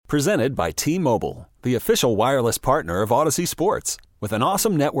Presented by T-Mobile, the official wireless partner of Odyssey Sports. With an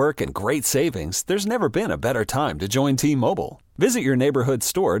awesome network and great savings, there's never been a better time to join T-Mobile. Visit your neighborhood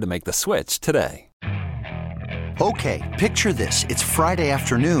store to make the switch today. Okay, picture this. It's Friday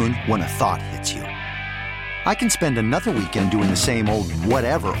afternoon when a thought hits you. I can spend another weekend doing the same old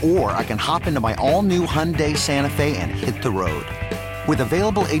whatever, or I can hop into my all-new Hyundai Santa Fe and hit the road. With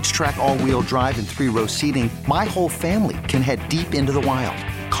available H-Track all-wheel drive and 3-row seating, my whole family can head deep into the wild.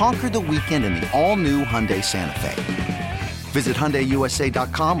 Conquer the weekend in the all-new Hyundai Santa Fe. Visit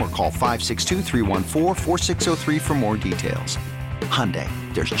HyundaiUSA.com or call 562-314-4603 for more details. Hyundai,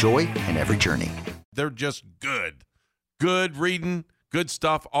 there's joy in every journey. They're just good. Good reading, good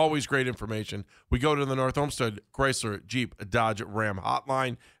stuff, always great information. We go to the North Olmsted Chrysler Jeep Dodge Ram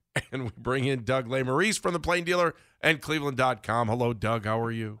hotline, and we bring in Doug Lesmerises from the Plain Dealer and Cleveland.com. Hello, Doug. How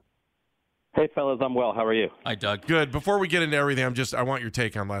are you? Hey, fellas. I'm well. How are you? Hi, Doug. Good. Before we get into everything, I want your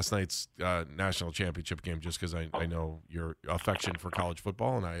take on last night's national championship game, just because I know your affection for college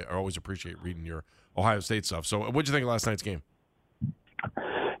football, and I always appreciate reading your Ohio State stuff. So what did you think of last night's game?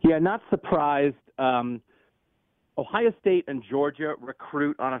 Yeah, not surprised. Ohio State and Georgia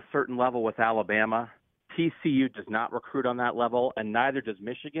recruit on a certain level with Alabama. TCU does not recruit on that level, and neither does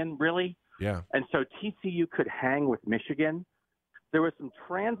Michigan, really. Yeah. And so TCU could hang with Michigan. There was some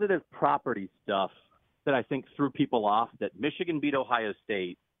transitive property stuff that I think threw people off, that Michigan beat Ohio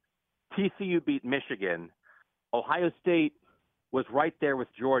State, TCU beat Michigan, Ohio State was right there with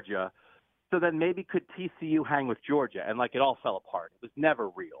Georgia. So then maybe could TCU hang with Georgia? And, it all fell apart. It was never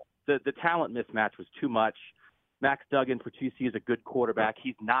real. The talent mismatch was too much. Max Duggan for TCU is a good quarterback.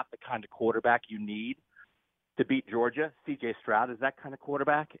 He's not the kind of quarterback you need to beat Georgia. C.J. Stroud is that kind of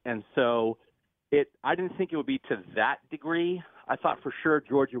quarterback. And so I didn't think it would be to that degree. I thought for sure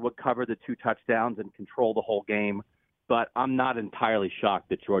Georgia would cover the 2 touchdowns and control the whole game. But I'm not entirely shocked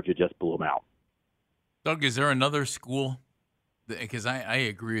that Georgia just blew them out. Doug, is there another school? Because I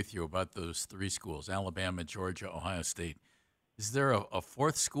agree with you about those 3 schools, Alabama, Georgia, Ohio State. Is there a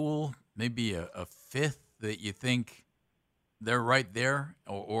fourth school, maybe a fifth, that you think they're right there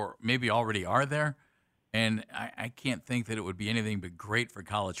or maybe already are there? And I can't think that it would be anything but great for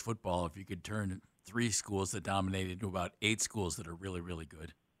college football if you could turn 3 schools that dominated into about 8 schools that are really, really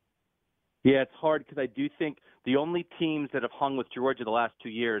good. Yeah, it's hard because I do think the only teams that have hung with Georgia the last 2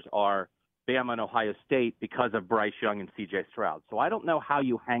 years are Bama and Ohio State because of Bryce Young and C.J. Stroud. So I don't know how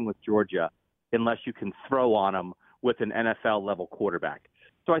you hang with Georgia unless you can throw on them with an NFL-level quarterback.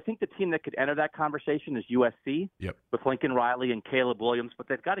 So I think the team that could enter that conversation is USC with Lincoln Riley and Caleb Williams, but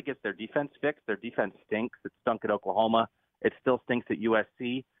they've got to get their defense fixed. Their defense stinks. It stunk at Oklahoma. It still stinks at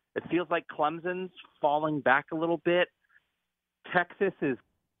USC. It feels like Clemson's falling back a little bit. Texas is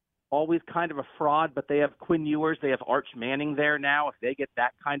always kind of a fraud, but they have Quinn Ewers. They have Arch Manning there now. If they get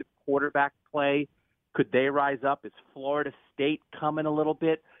that kind of quarterback play, could they rise up? Is Florida State coming a little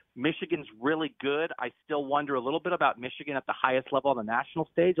bit? Michigan's really good. I still wonder a little bit about Michigan at the highest level on the national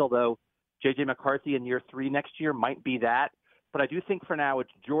stage, although J.J. McCarthy in year 3 next year might be that. But I do think for now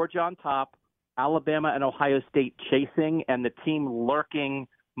it's Georgia on top, Alabama and Ohio State chasing, and the team lurking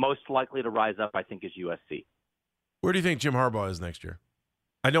most likely to rise up, I think, is USC. Where do you think Jim Harbaugh is next year?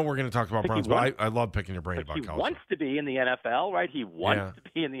 I know we're going to talk about Browns, but I love picking your brain about college. He wants to be in the NFL, right? He wants to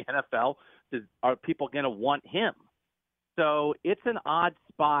be in the NFL. Are people going to want him? So it's an odd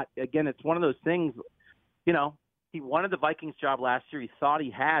spot. Again, it's one of those things, he wanted the Vikings job last year. He thought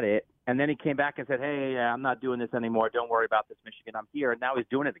he had it, and then he came back and said, hey, I'm not doing this anymore. Don't worry about this, Michigan. I'm here. And now he's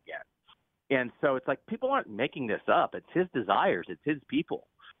doing it again. And so it's like people aren't making this up. It's his desires. It's his people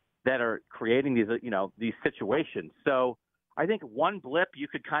that are creating these situations. So I think one blip, you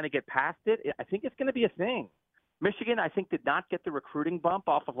could kind of get past it. I think it's going to be a thing. Michigan, I think, did not get the recruiting bump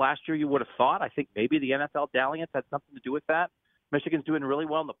off of last year you would have thought. I think maybe the NFL dalliance had something to do with that. Michigan's doing really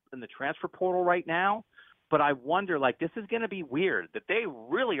well in the transfer portal right now. But I wonder, this is going to be weird that they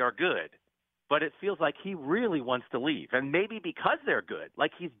really are good, but it feels like he really wants to leave. And maybe because they're good,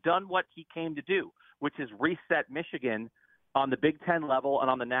 he's done what he came to do, which is reset Michigan on the Big Ten level and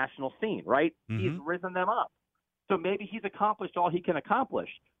on the national scene, right? Mm-hmm. He's risen them up. So maybe he's accomplished all he can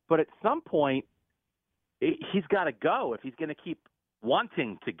accomplish. But at some point, he's got to go if he's going to keep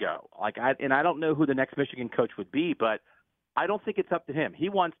wanting to go. I don't know who the next Michigan coach would be, but I don't think it's up to him. He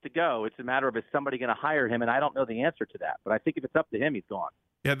wants to go. It's a matter of is somebody going to hire him, and I don't know the answer to that. But I think if it's up to him, he's gone.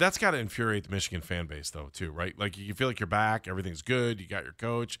 Yeah, that's got to infuriate the Michigan fan base, though, too, right? You feel like you're back, everything's good, you got your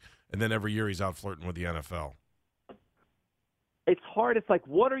coach, and then every year he's out flirting with the NFL. It's hard. It's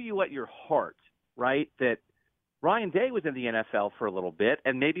what are you at your heart, right? That Ryan Day was in the NFL for a little bit,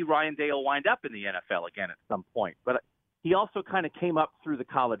 and maybe Ryan Day will wind up in the NFL again at some point. But he also kind of came up through the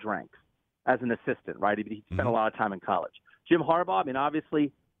college ranks as an assistant, right? He spent a lot of time in college. Jim Harbaugh, I mean,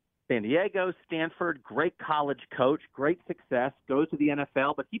 obviously, San Diego, Stanford, great college coach, great success, goes to the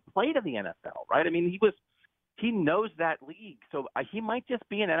NFL, but he played in the NFL, right? I mean, he knows that league, so he might just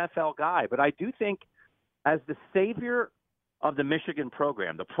be an NFL guy. But I do think as the savior of the Michigan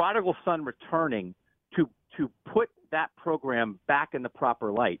program, the prodigal son returning to put that program back in the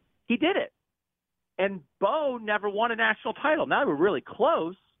proper light, he did it. And Bo never won a national title. Now we're really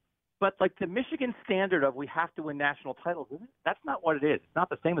close, but like the Michigan standard of we have to win national titles, that's not what it is. It's not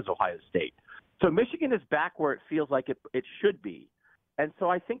the same as Ohio State. So Michigan is back where it feels like it should be. And so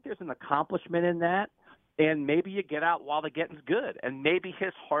I think there's an accomplishment in that. And maybe you get out while the getting's good. And maybe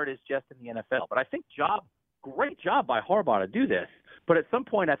his heart is just in the NFL. But I think great job by Harbaugh to do this. But at some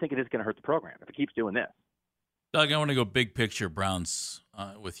point, I think it is going to hurt the program if it keeps doing this. Doug, I want to go big picture Browns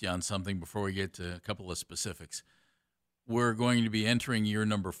with you on something before we get to a couple of specifics. We're going to be entering year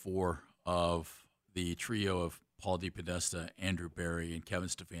number 4 of the trio of Paul DePodesta, Andrew Berry, and Kevin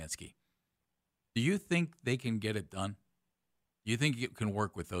Stefanski. Do you think they can get it done? Do you think it can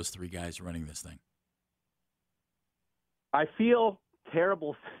work with those 3 guys running this thing? I feel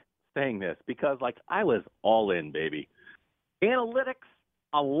terrible saying this because, like, I was all in, baby. Analytics,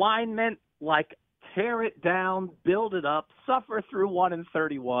 alignment, like, tear it down, build it up, suffer through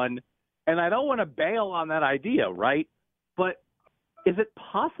 1-31, and I don't want to bail on that idea, right? But is it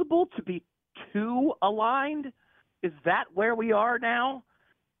possible to be too aligned? Is that where we are now?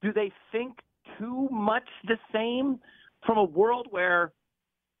 Do they think too much the same from a world where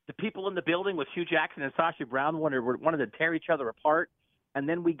the people in the building with Hugh Jackson and Sacha Brown wanted to tear each other apart, and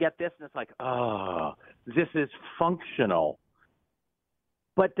then we get this, and it's like, oh, this is functional.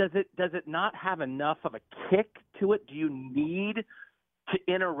 But does it not have enough of a kick to it? Do you need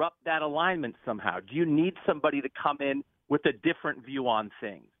to interrupt that alignment somehow? Do you need somebody to come in with a different view on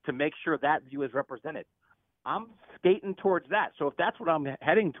things to make sure that view is represented? I'm skating towards that. So if that's what I'm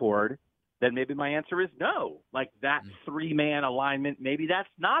heading toward, then maybe my answer is no. Like that 3-man alignment, maybe that's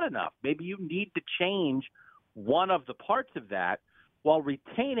not enough. Maybe you need to change one of the parts of that while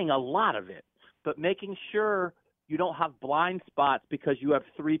retaining a lot of it, but making sure you don't have blind spots because you have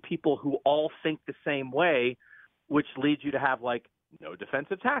 3 people who all think the same way, which leads you to have, like, no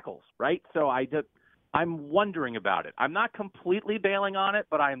defensive tackles, right? So I'm wondering about it. I'm not completely bailing on it,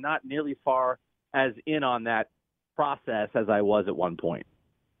 but I'm not nearly far as in on that process as I was at one point.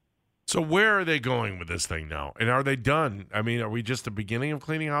 So where are they going with this thing now? And are they done? I mean, are we just the beginning of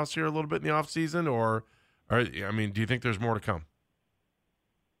cleaning house here a little bit in the offseason? Or, do you think there's more to come?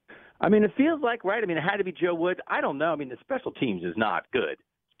 I mean, it feels like, right? I mean, it had to be Joe Woods. I don't know. I mean, the special teams is not good.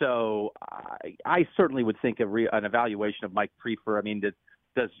 So I certainly would think an evaluation of Mike Prefer. I mean,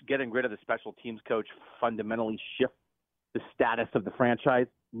 does getting rid of the special teams coach fundamentally shift the status of the franchise?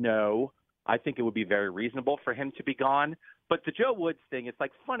 No. I think it would be very reasonable for him to be gone. But the Joe Woods thing, it's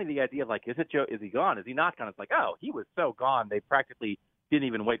like funny the idea of like, is he gone? Is he not gone? It's like, oh, he was so gone. They practically didn't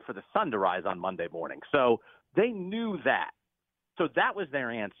even wait for the sun to rise on Monday morning. So they knew that. So that was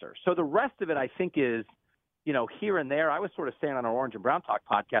their answer. So the rest of it, I think, is, here and there. I was sort of saying on our Orange and Brown Talk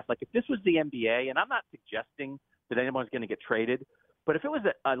podcast, like if this was the NBA, and I'm not suggesting that anyone's going to get traded, but if it was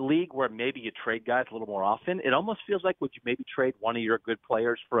a league where maybe you trade guys a little more often, it almost feels like would you maybe trade one of your good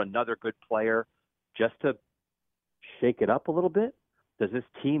players for another good player just to shake it up a little bit? Does this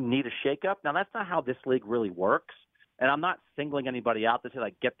team need a shakeup? Now, that's not how this league really works, and I'm not singling anybody out to say,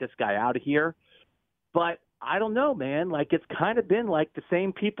 like, get this guy out of here. But I don't know, man. Like, it's kind of been like the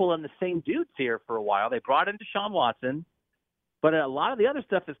same people and the same dudes here for a while. They brought in Deshaun Watson, but a lot of the other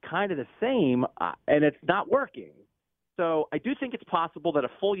stuff is kind of the same, and it's not working. So I do think it's possible that a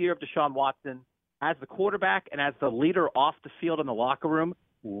full year of Deshaun Watson as the quarterback and as the leader off the field in the locker room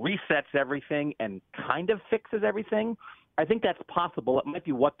resets everything and kind of fixes everything. I think that's possible. It might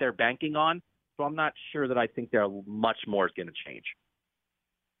be what they're banking on. So I'm not sure that I think there much more is going to change.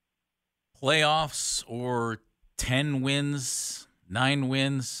 Playoffs or 10 wins, 9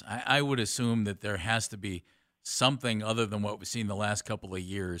 wins, I would assume that there has to be something other than what we've seen the last couple of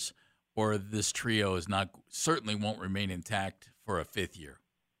years, or this trio certainly won't remain intact for a 5th year.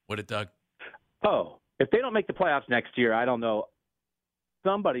 Would it, Doug? Oh, if they don't make the playoffs next year, I don't know.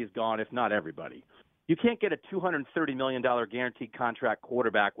 Somebody's gone, if not everybody. You can't get a $230 million guaranteed contract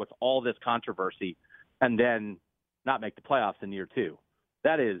quarterback with all this controversy and then not make the playoffs in year 2.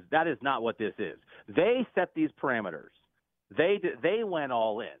 That is not what this is. They set these parameters. They went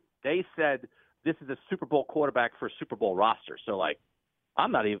all in. They said this is a Super Bowl quarterback for a Super Bowl roster. So, like,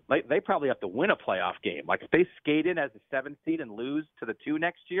 I'm not even – they probably have to win a playoff game. Like, if they skate in as the 7th seed and lose to the 2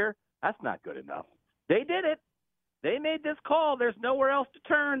 next year, that's not good enough. They did it. they made this call. There's nowhere else to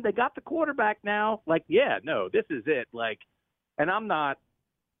turn. They got the quarterback now. Like, yeah, no, this is it. Like, and I'm not.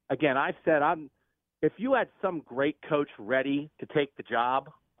 Again, I've said if you had some great coach ready to take the job,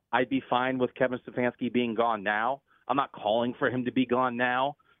 I'd be fine with Kevin Stefanski being gone now. I'm not calling for him to be gone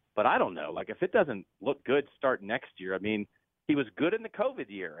now, but I don't know. Like, if it doesn't look good start next year, I mean, he was good in the COVID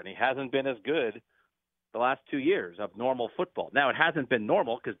year, and he hasn't been as good the last 2 years of normal football. Now, it hasn't been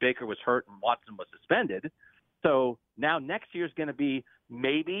normal because Baker was hurt and Watson was suspended. So now next year is going to be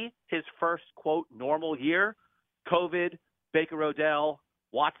maybe his first, quote, normal year. COVID, Baker, Odell,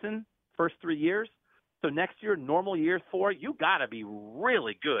 Watson, first 3 years. So next year, normal year 4, you got to be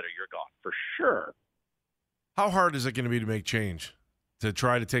really good or you're gone for sure. How hard is it going to be to make change, to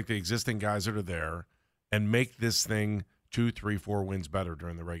try to take the existing guys that are there and make this thing 2, 3, 4 wins better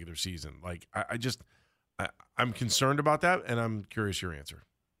during the regular season? Like, I'm concerned about that, and I'm curious your answer.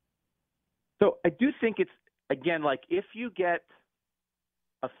 So I do think it's, again, like if you get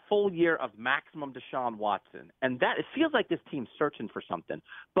a full year of maximum Deshaun Watson, and that it feels like this team's searching for something.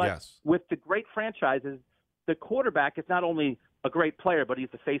 But yes, with the great franchises, the quarterback is not only a great player, but he's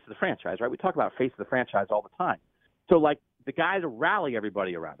the face of the franchise, right? We talk about face of the franchise all the time. So, like, the guys rally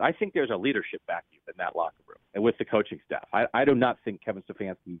everybody around. I think there's a leadership vacuum in that locker room and with the coaching staff. I do not think Kevin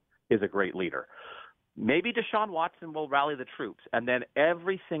Stefanski is a great leader. Maybe Deshaun Watson will rally the troops, and then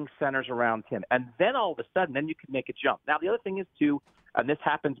everything centers around him. And then all of a sudden, then you can make a jump. Now, the other thing is, too, and this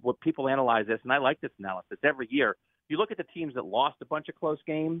happens when people analyze this, and I like this analysis every year. You look at the teams that lost a bunch of close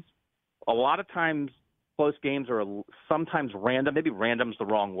games. A lot of times close games are sometimes random. Maybe random's the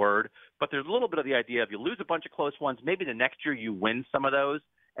wrong word, but there's a little bit of the idea of you lose a bunch of close ones. Maybe the next year you win some of those,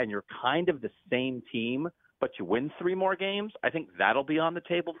 and you're kind of the same team, but you win 3 more games. I think that'll be on the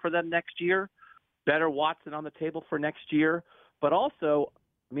table for them next year. Better Watson on the table for next year. But also,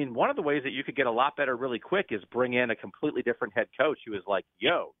 I mean, one of the ways that you could get a lot better really quick is bring in a completely different head coach who is like,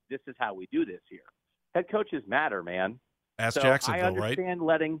 yo, this is how we do this here. Head coaches matter, man. Ask so Jacksonville, I understand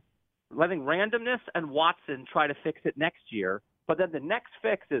right? letting randomness and Watson try to fix it next year, but then the next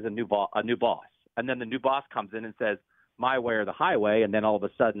fix is a new boss. And then the new boss comes in and says, my way or the highway, and then all of a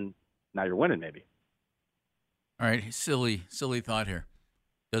sudden, now you're winning maybe. All right, silly thought here.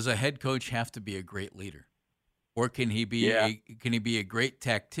 Does a head coach have to be a great leader? Or can he be a great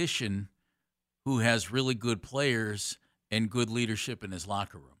tactician who has really good players and good leadership in his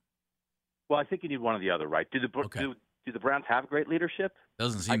locker room? Well, I think you need one or the other, right? Do the Browns have great leadership?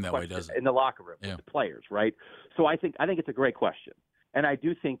 Doesn't seem that way, does it? In the locker room, with the players, right? So I think it's a great question. And I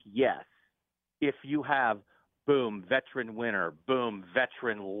do think, yes, if you have, boom, veteran winner, boom,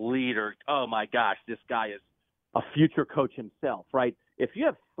 veteran leader, oh my gosh, this guy is a future coach himself, right? If you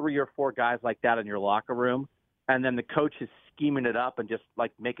have 3 or 4 guys like that in your locker room, and then the coach is scheming it up and just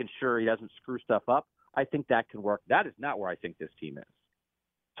like making sure he doesn't screw stuff up, I think that can work. That is not where I think this team is.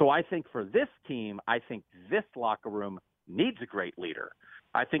 So I think for this team, I think this locker room needs a great leader.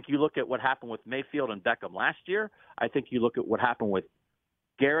 I think you look at what happened with Mayfield and Beckham last year. I think you look at what happened with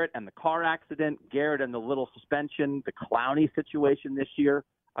Garrett and the car accident, Garrett and the little suspension, the Clowney situation this year.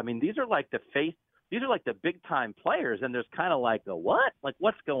 I mean, these are like the big-time players, and there's kind of like a what? Like,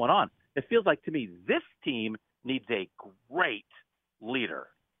 what's going on? It feels like to me this team needs a great leader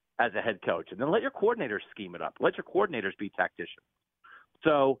as a head coach. And then let your coordinators scheme it up. Let your coordinators be tacticians.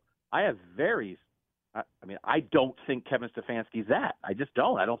 So I don't think Kevin Stefanski's that. I just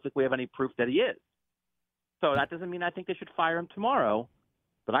don't. I don't think we have any proof that he is. So that doesn't mean I think they should fire him tomorrow.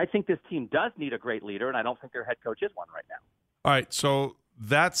 But I think this team does need a great leader, and I don't think their head coach is one right now. All right, so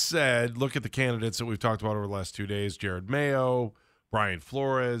that said, look at the candidates that we've talked about over the last 2 days. Jared Mayo, Brian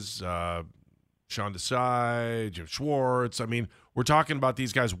Flores, Sean Desai, Jim Schwartz. I mean, we're talking about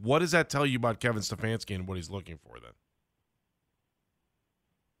these guys. What does that tell you about Kevin Stefanski and what he's looking for then?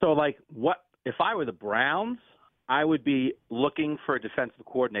 So, like, if I were the Browns, I would be looking for a defensive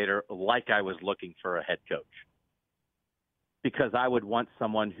coordinator like I was looking for a head coach. Because I would want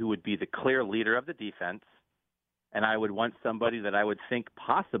someone who would be the clear leader of the defense, and I would want somebody that I would think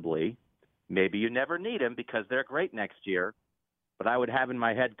possibly, maybe you never need him because they're great next year, but I would have in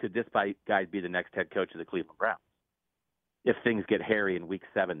my head, could this guy be the next head coach of the Cleveland Browns if things get hairy in Week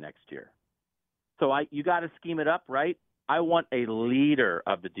 7 next year? So you got to scheme it up, right? I want a leader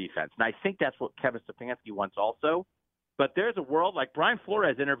of the defense, and I think that's what Kevin Stefanski wants also. But there's a world like Brian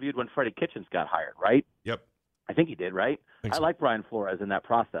Flores interviewed when Freddie Kitchens got hired, right? Yep. I think he did, right? I like Brian Flores in that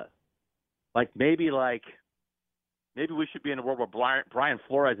process. Maybe we should be in a world where Brian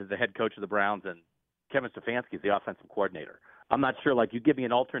Flores is the head coach of the Browns and Kevin Stefanski is the offensive coordinator. I'm not sure. You give me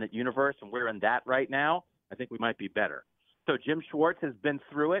an alternate universe and we're in that right now, I think we might be better. So Jim Schwartz has been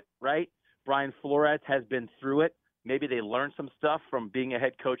through it, right? Brian Flores has been through it. Maybe they learned some stuff from being a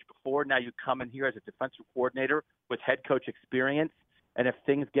head coach before. Now you come in here as a defensive coordinator with head coach experience, and if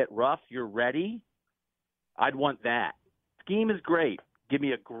things get rough, you're ready. I'd want that. Scheme is great. Give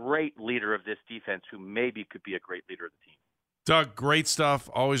me a great leader of this defense who maybe could be a great leader of the team. Doug, great stuff.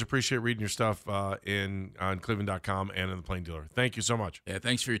 Always appreciate reading your stuff on Cleveland.com and in the Plain Dealer. Thank you so much. Yeah,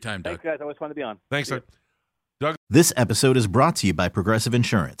 thanks for your time, Doug. Thanks, guys. Always fun to be on. Thanks, Doug. Doug. This episode is brought to you by Progressive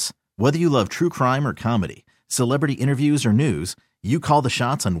Insurance. Whether you love true crime or comedy, celebrity interviews or news, you call the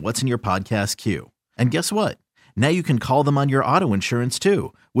shots on what's in your podcast queue. And guess what? Now you can call them on your auto insurance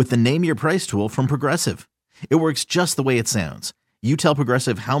too with the Name Your Price tool from Progressive. It works just the way it sounds. You tell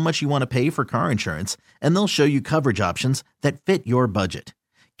Progressive how much you want to pay for car insurance, and they'll show you coverage options that fit your budget.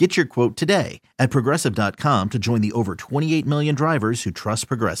 Get your quote today at Progressive.com to join the over 28 million drivers who trust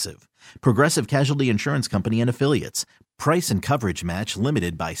Progressive. Progressive Casualty Insurance Company and Affiliates. Price and coverage match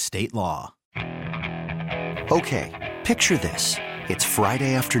limited by state law. Okay, picture this. It's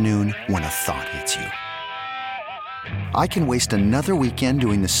Friday afternoon when a thought hits you. I can waste another weekend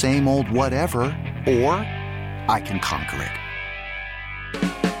doing the same old whatever, or I can conquer it.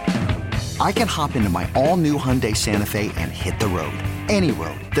 I can hop into my all-new Hyundai Santa Fe and hit the road. Any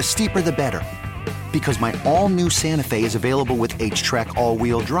road. The steeper, the better. Because my all-new Santa Fe is available with H-Track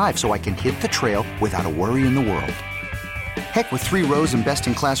all-wheel drive, so I can hit the trail without a worry in the world. Heck, with 3 rows and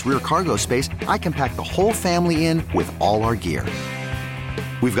best-in-class rear cargo space, I can pack the whole family in with all our gear.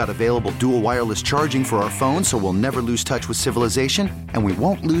 We've got available dual wireless charging for our phones, so we'll never lose touch with civilization, and we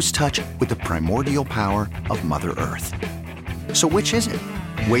won't lose touch with the primordial power of Mother Earth. So which is it?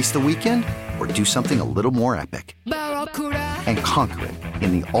 Waste the weekend or do something a little more epic? And conquer it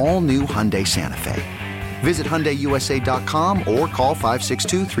in the all-new Hyundai Santa Fe. Visit HyundaiUSA.com or call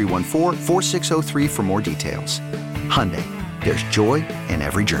 562-314-4603 for more details. Hyundai, there's joy in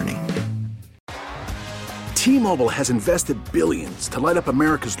every journey. T-Mobile has invested billions to light up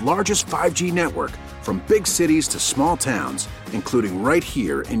America's largest 5G network, from big cities to small towns, including right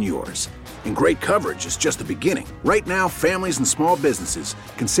here in yours. And great coverage is just the beginning. Right now, families and small businesses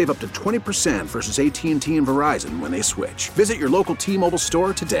can save up to 20% versus AT&T and Verizon when they switch. Visit your local T-Mobile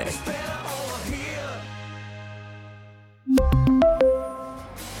store today.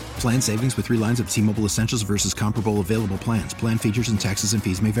 Plan savings with 3 lines of T-Mobile Essentials versus comparable available plans. Plan features and taxes and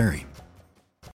fees may vary.